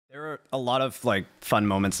There were a lot of like fun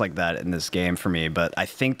moments like that in this game for me, but I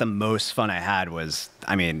think the most fun I had was,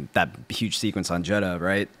 I mean, that huge sequence on Jedha,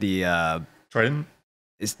 right? The Trident.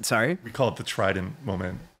 Sorry, we call it the Trident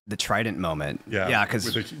moment. The Trident moment. Yeah,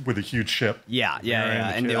 because with a huge ship. Yeah,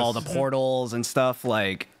 and all the portals and stuff.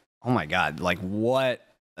 Like, oh my god, like what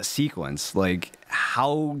a sequence! Like,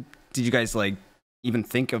 how did you guys like even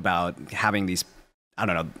think about having these? I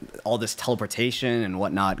don't know, all this teleportation and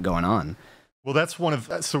whatnot going on. Well, that's one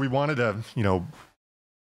of, so we wanted to,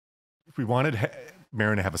 we wanted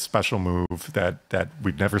Merrin to have a special move that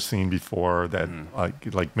we've never seen before, that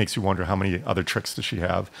like makes you wonder how many other tricks does she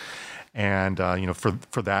have. And,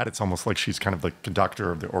 for that, it's almost like she's kind of the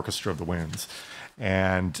conductor of the Orchestra of the Winds.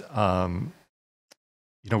 And,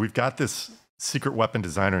 we've got this secret weapon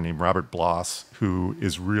designer named Robert Bloss, who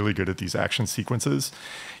is really good at these action sequences.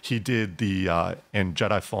 He did in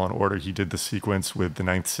Jedi Fallen Order, he did the sequence with the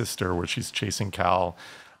Ninth Sister where she's chasing Cal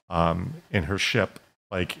in her ship,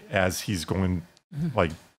 like as he's going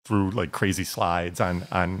like through like crazy slides on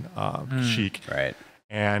Sheik. Right.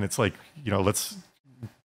 And it's like, let's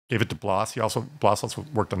give it to Bloss. Bloss also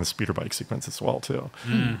worked on the speeder bike sequence as well too.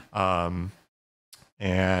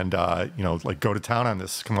 And like go to town on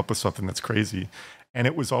this, come up with something that's crazy. And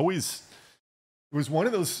it was one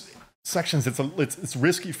of those sections it's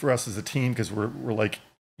risky for us as a team, because we're like,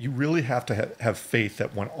 you really have to have faith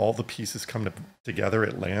that when all the pieces come together,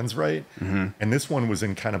 it lands right. And this one was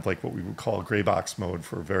in kind of like what we would call gray box mode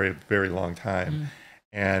for a very, very long time.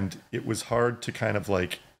 And it was hard to kind of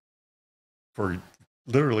like, for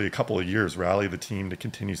literally a couple of years, rally the team to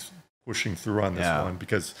continue pushing through on this one,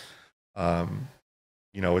 because are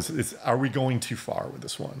we going too far with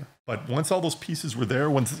this one? But once all those pieces were there,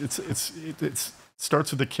 once it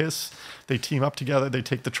starts with a kiss, they team up together, they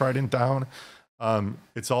take the Trident down.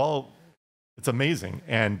 It's amazing.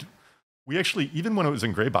 And we actually, even when it was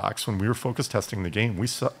in gray box, when we were focus testing the game, we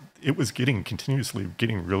saw it was continuously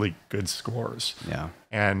getting really good scores. Yeah.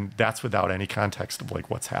 And that's without any context of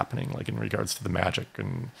like what's happening, like in regards to the magic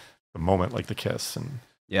and the moment, like the kiss. And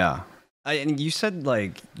yeah. And you said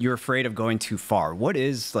like you're afraid of going too far. What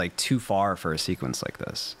is like too far for a sequence like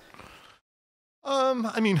this?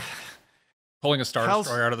 I mean, pulling a Star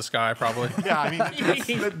Destroyer out of the sky, probably. Yeah, I mean,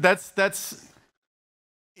 that's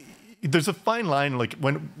there's a fine line, like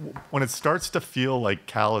when it starts to feel like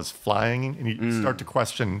Cal is flying and you start to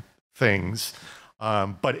question things.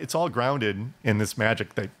 But it's all grounded in this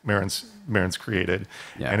magic that Merrin's created,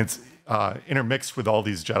 and it's intermixed with all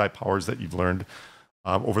these Jedi powers that you've learned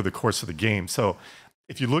over the course of the game. So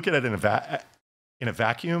if you look at it in a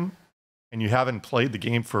vacuum, and you haven't played the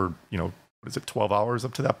game for 12 hours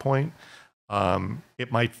up to that point,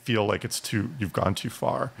 it might feel like you've gone too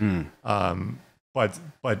far. But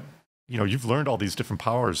you've learned all these different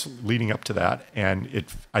powers leading up to that, and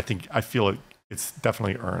I feel it's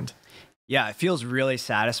definitely earned. Yeah, it feels really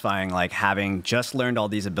satisfying, like having just learned all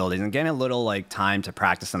these abilities and getting a little like time to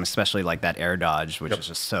practice them, especially like that air dodge, which is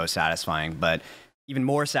just so satisfying. But even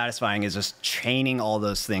more satisfying is just chaining all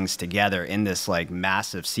those things together in this like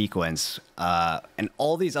massive sequence. And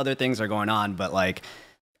all these other things are going on, but like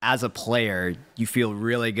as a player, you feel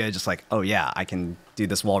really good. Just like, oh yeah, I can do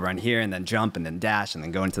this wall run here and then jump and then dash and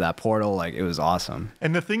then go into that portal. Like it was awesome.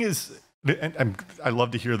 And the thing is, and I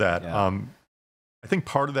love to hear that. Yeah. I think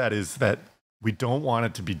part of that is that we don't want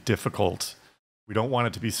it to be difficult. We don't want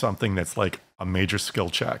it to be something that's like a major skill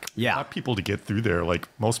check. Yeah. We want people to get through there, like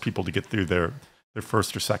most people to get through their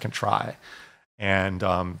first or second try. And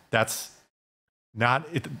that's not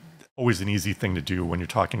always an easy thing to do when you're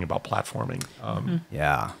talking about platforming.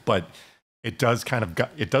 Yeah. But it does kind of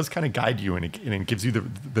guide you, and it gives you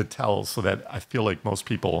the tells, so that I feel like most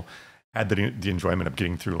people had the enjoyment of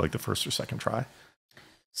getting through like the first or second try.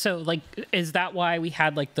 So, like, is that why we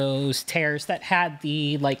had, like, those tears that had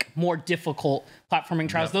the, like, more difficult platforming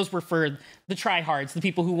trials? Yep. Those were for the tryhards, the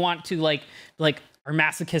people who want to, like, are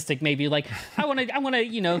masochistic, maybe, like, I want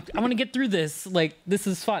to get through this. Like, this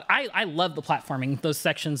is fun. I love the platforming, those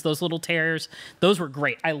sections, those little tears. Those were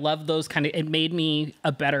great. I love those it made me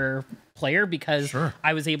a better player, because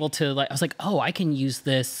I was able to, like, I was like, oh, I can use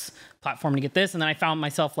this platform to get this. And then I found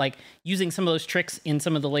myself like using some of those tricks in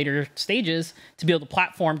some of the later stages to be able to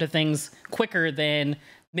platform to things quicker than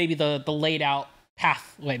maybe the laid out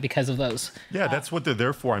pathway because of those. Yeah, that's what they're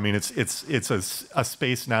there for. I mean, it's a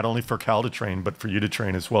space not only for Cal to train, but for you to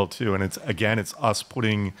train as well too. And it's us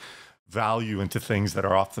putting value into things that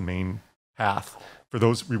are off the main path, for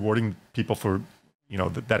those rewarding people for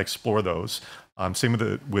that explore those.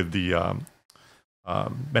 Same with the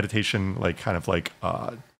meditation, like kind of like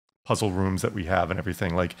puzzle rooms that we have and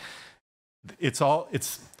everything. Like it's all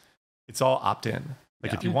opt-in.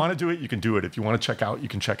 Like if you want to do it, you can do it. If you want to check out, you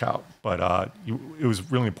can check out. But it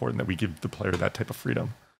was really important that we give the player that type of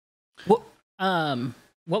freedom.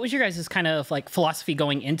 What was your guys' kind of like philosophy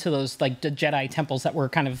going into those like the Jedi temples that we're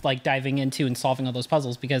kind of like diving into and solving all those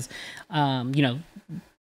puzzles? Because, you know,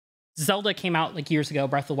 Zelda came out like years ago,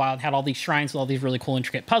 Breath of the Wild had all these shrines with all these really cool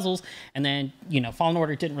intricate puzzles, and then, you know, Fallen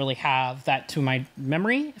Order didn't really have that to my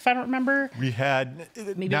memory, if I don't remember. We had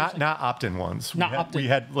not opt-in ones. We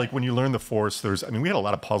had like when you learn the Force, we had a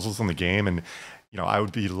lot of puzzles in the game, and you know, I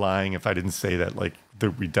would be lying if I didn't say that like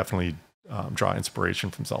we definitely draw inspiration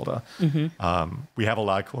from Zelda. We have a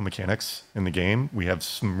lot of cool mechanics in the game. We have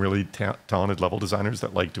some really talented level designers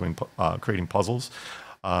that like doing creating puzzles.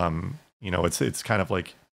 You know, it's kind of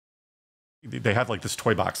like they have like this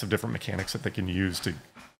toy box of different mechanics that they can use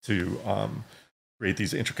to create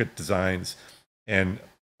these intricate designs. And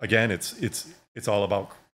again, it's all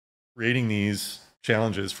about creating these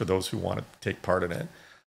challenges for those who want to take part in it.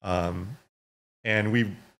 And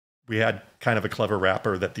we had kind of a clever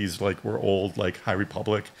wrapper that these like were old like High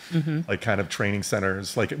Republic like kind of training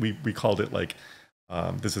centers. Like we called it like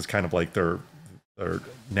this is kind of like their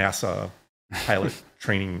NASA pilot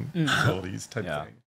training facilities type thing.